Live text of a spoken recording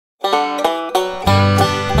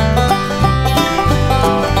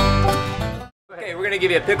give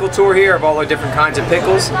you a pickle tour here of all the different kinds of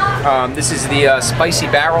pickles. This is the spicy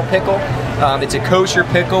barrel pickle. It's a kosher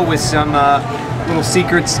pickle with some little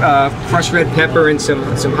secrets, fresh red pepper and some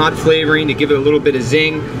hot flavoring to give it a little bit of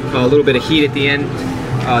zing, a little bit of heat at the end,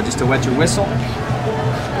 just to wet your whistle.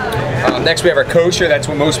 Next we have our kosher. That's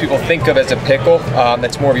what most people think of as a pickle.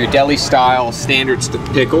 That's more of your deli style standard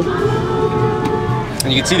pickle.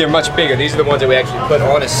 And you can see they're much bigger. These are the ones that we actually put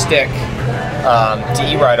on a stick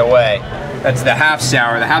to eat right away. That's the half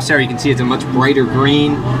sour. The half sour, you can see it's a much brighter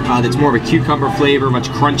green. That's more of a cucumber flavor, much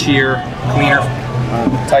crunchier, cleaner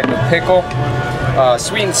type of pickle.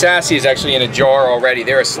 Sweet and sassy is actually in a jar already.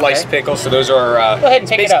 They're a sliced pickle, so those are go ahead and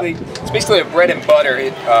pick it up. It's basically a bread and butter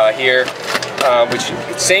here, which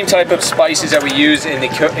same type of spices that we use in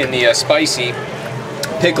the spicy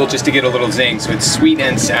pickle, just to get a little zing. So it's sweet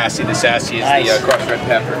and sassy. The sassy is nice. The crushed red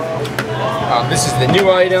pepper. This is the new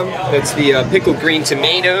item. That's the pickled green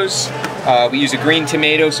tomatoes. We use a green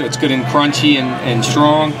tomato, so it's good and crunchy and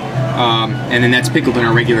strong. And then that's pickled in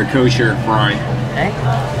our regular kosher brine. Okay.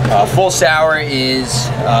 Full sour is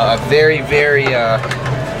a very, very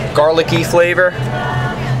garlicky flavor.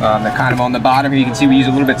 They're kind of on the bottom here. You can see we use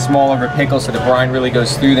a little bit smaller of a pickle, so the brine really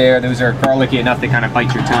goes through there. Those are garlicky enough to kind of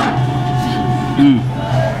bite your tongue.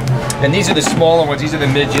 And these are the smaller ones. These are the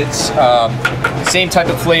midgets. Same type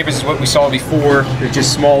of flavors as what we saw before. They're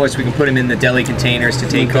just smaller, so we can put them in the deli containers to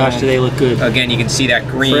take home. Gosh, do they look good. Again, you can see that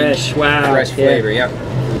green, fresh flavor. Yep.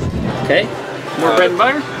 Okay. More bread and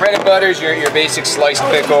butter? Bread and butter is your basic sliced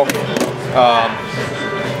pickle.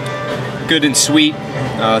 Good and sweet.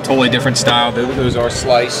 Totally different style. Those are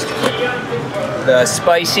sliced. The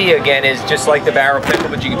spicy, again, is just like the barrel pickle,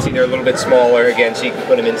 but you can see they're a little bit smaller, again, so you can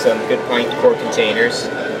put them in some good pint quart containers.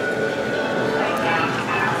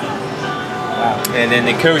 And then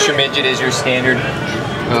the kosher midget is your standard,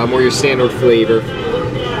 more your standard flavor.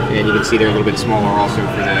 And you can see they're a little bit smaller also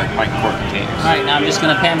for the pint quart containers. All right, now I'm just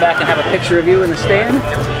going to pan back and have a picture of you in the stand.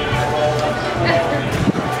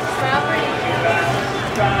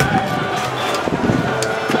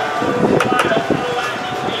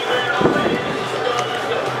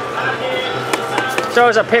 So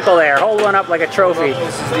there's a pickle there. Hold one up like a trophy.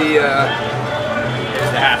 This is the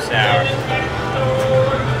half sour.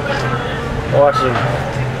 Awesome.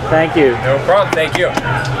 Thank you. No problem. Thank you.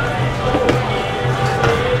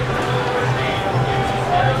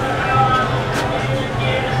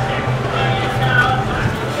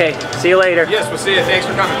 Okay. See you later. Yes, we'll see you. Thanks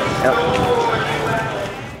for coming. Yep.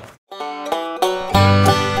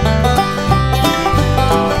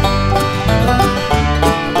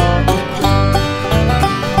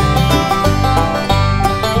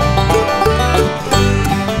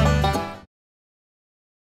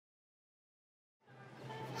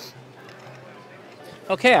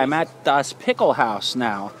 Okay, I'm at Pickle Haus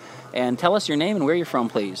now, and tell us your name and where you're from,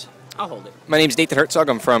 please. I'll hold it. My name's Nathan Hertzog.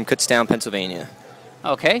 I'm from Kutztown, Pennsylvania.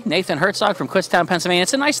 Okay, Nathan Hertzog from Kutztown, Pennsylvania.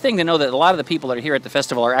 It's a nice thing to know that a lot of the people that are here at the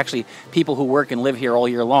festival are actually people who work and live here all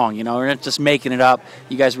year long. You know, we're not just making it up.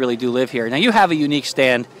 You guys really do live here. Now, you have a unique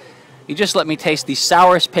stand. You just let me taste the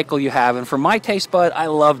sourest pickle you have, and for my taste bud, I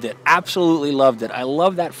loved it. Absolutely loved it. I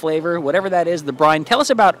love that flavor, whatever that is, the brine. Tell us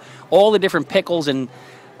about all the different pickles and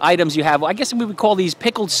items you have. I guess we would call these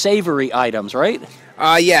pickled savory items, right?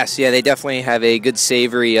 Yes, yeah, they definitely have a good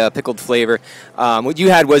savory pickled flavor. What you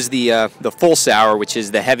had was the full sour, which is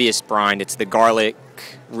the heaviest brine. It's the garlic,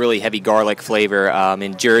 really heavy garlic flavor.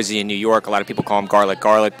 In Jersey and New York, a lot of people call them garlic,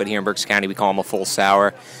 but here in Berks County, we call them a full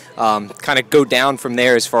sour. Kind of go down from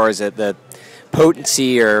there as far as the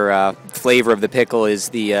potency or flavor of the pickle is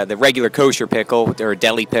the regular kosher pickle or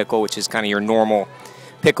deli pickle, which is kind of your normal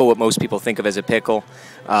pickle, what most people think of as a pickle.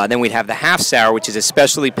 Then we'd have the half sour, which is a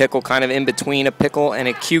specialty pickle, kind of in between a pickle and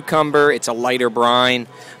a cucumber. It's a lighter brine,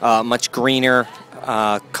 much greener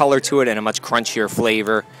color to it, and a much crunchier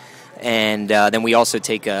flavor. And then we also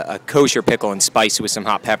take a kosher pickle and spice it with some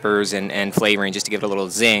hot peppers and flavoring just to give it a little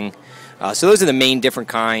zing. So those are the main different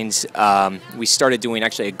kinds. We started doing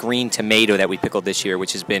actually a green tomato that we pickled this year,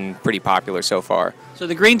 which has been pretty popular so far. So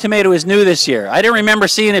the green tomato is new this year. I didn't remember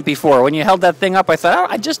seeing it before. When you held that thing up, I thought,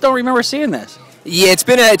 oh, I just don't remember seeing this. Yeah, it's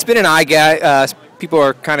been an eye gag. People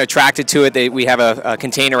are kind of attracted to it. We have a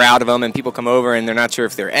container out of them, and people come over, and they're not sure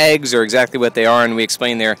if they're eggs or exactly what they are, and we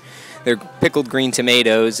explain they're pickled green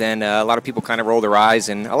tomatoes, and a lot of people kind of roll their eyes,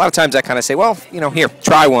 and a lot of times I kind of say, well, you know, here,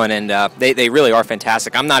 try one, and they really are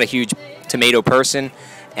fantastic. I'm not a huge tomato person,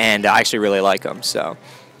 and I actually really like them, so.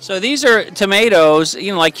 So these are tomatoes,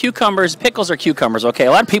 you know, like cucumbers. Pickles are cucumbers, okay?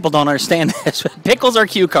 A lot of people don't understand this. Pickles are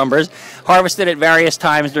cucumbers, harvested at various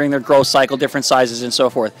times during their growth cycle, different sizes and so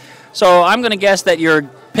forth. So I'm going to guess that you're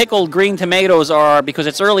pickled green tomatoes are, because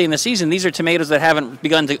it's early in the season, these are tomatoes that haven't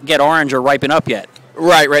begun to get orange or ripen up yet.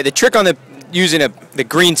 Right. The trick on using the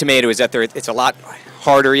green tomato is that it's a lot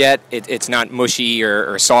harder yet. It's not mushy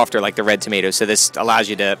or softer like the red tomatoes. So this allows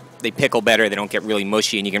you they pickle better. They don't get really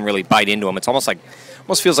mushy, and you can really bite into them. It's almost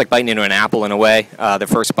feels like biting into an apple in a way, the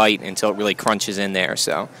first bite, until it really crunches in there.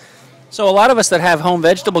 So a lot of us that have home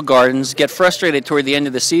vegetable gardens get frustrated toward the end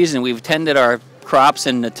of the season. We've tended our crops,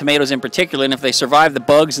 and the tomatoes in particular, and if they survive the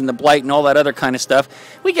bugs and the blight and all that other kind of stuff,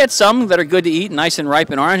 we get some that are good to eat, nice and ripe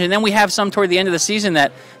and orange, and then we have some toward the end of the season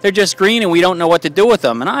that they're just green and we don't know what to do with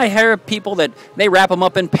them. And I hear people that they wrap them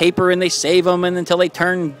up in paper and they save them until they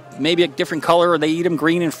turn maybe a different color, or they eat them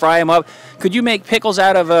green and fry them up. Could you make pickles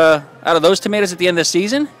out of those tomatoes at the end of the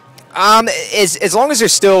season? As long as they're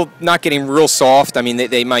still not getting real soft. I mean,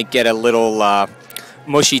 they might get a little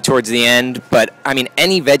mushy towards the end, but I mean,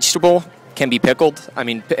 any vegetable can be pickled. I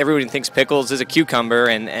mean, everybody thinks pickles is a cucumber,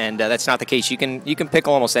 and that's not the case. You can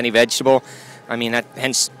pickle almost any vegetable. I mean,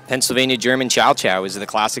 hence Pennsylvania German chow chow is the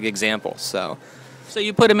classic example. So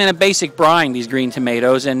you put them in a basic brine, these green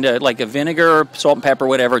tomatoes, and like a vinegar, salt and pepper,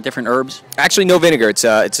 whatever, different herbs? Actually, no vinegar. It's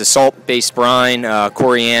a salt-based brine,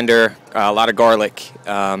 coriander, a lot of garlic.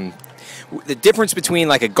 The difference between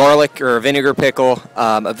like a garlic or a vinegar pickle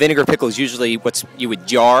is usually what you would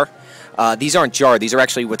jar. These aren't jarred. These are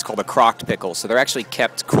actually what's called a crocked pickle. So they're actually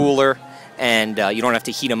kept cooler, and you don't have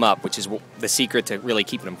to heat them up, which is the secret to really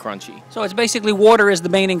keeping them crunchy. So it's basically water is the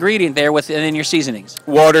main ingredient there in your seasonings?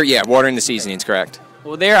 Water in the seasonings, correct.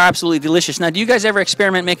 Well, they're absolutely delicious. Now, do you guys ever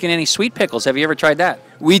experiment making any sweet pickles? Have you ever tried that?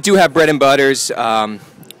 We do have bread and butters.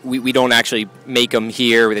 We don't actually make them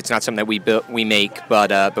here. It's not something that we make,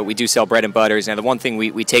 but we do sell bread and butters. Now, the one thing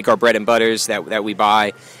we take our bread and butters that we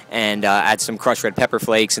buy and add some crushed red pepper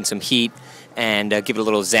flakes and some heat, and give it a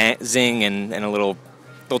little zing and a little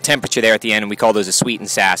temperature there at the end, and we call those a sweet and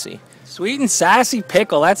sassy. Sweet and sassy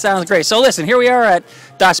pickle. That sounds great. So listen, here we are at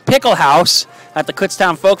Das Pickle Haus at the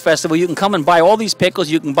Kutztown Folk Festival. You can come and buy all these pickles.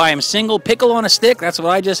 You can buy them single, pickle on a stick. That's what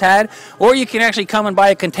I just had. Or you can actually come and buy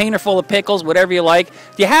a container full of pickles, whatever you like.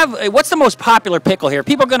 What's the most popular pickle here?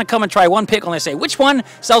 People are going to come and try one pickle and they say, which one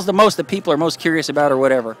sells the most that people are most curious about or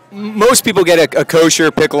whatever? Most people get a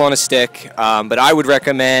kosher pickle on a stick, but I would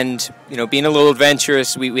recommend, being a little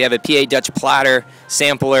adventurous. We have a PA Dutch platter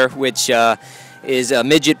sampler, which is a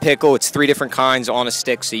midget pickle. It's 3 different kinds on a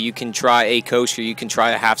stick, so you can try a kosher, you can try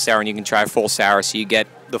a half sour, and you can try a full sour, so you get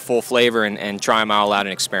the full flavor and try them all out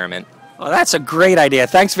and experiment. Well, that's a great idea.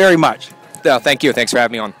 Thanks very much. Thank you. Thanks for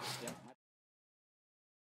having me on.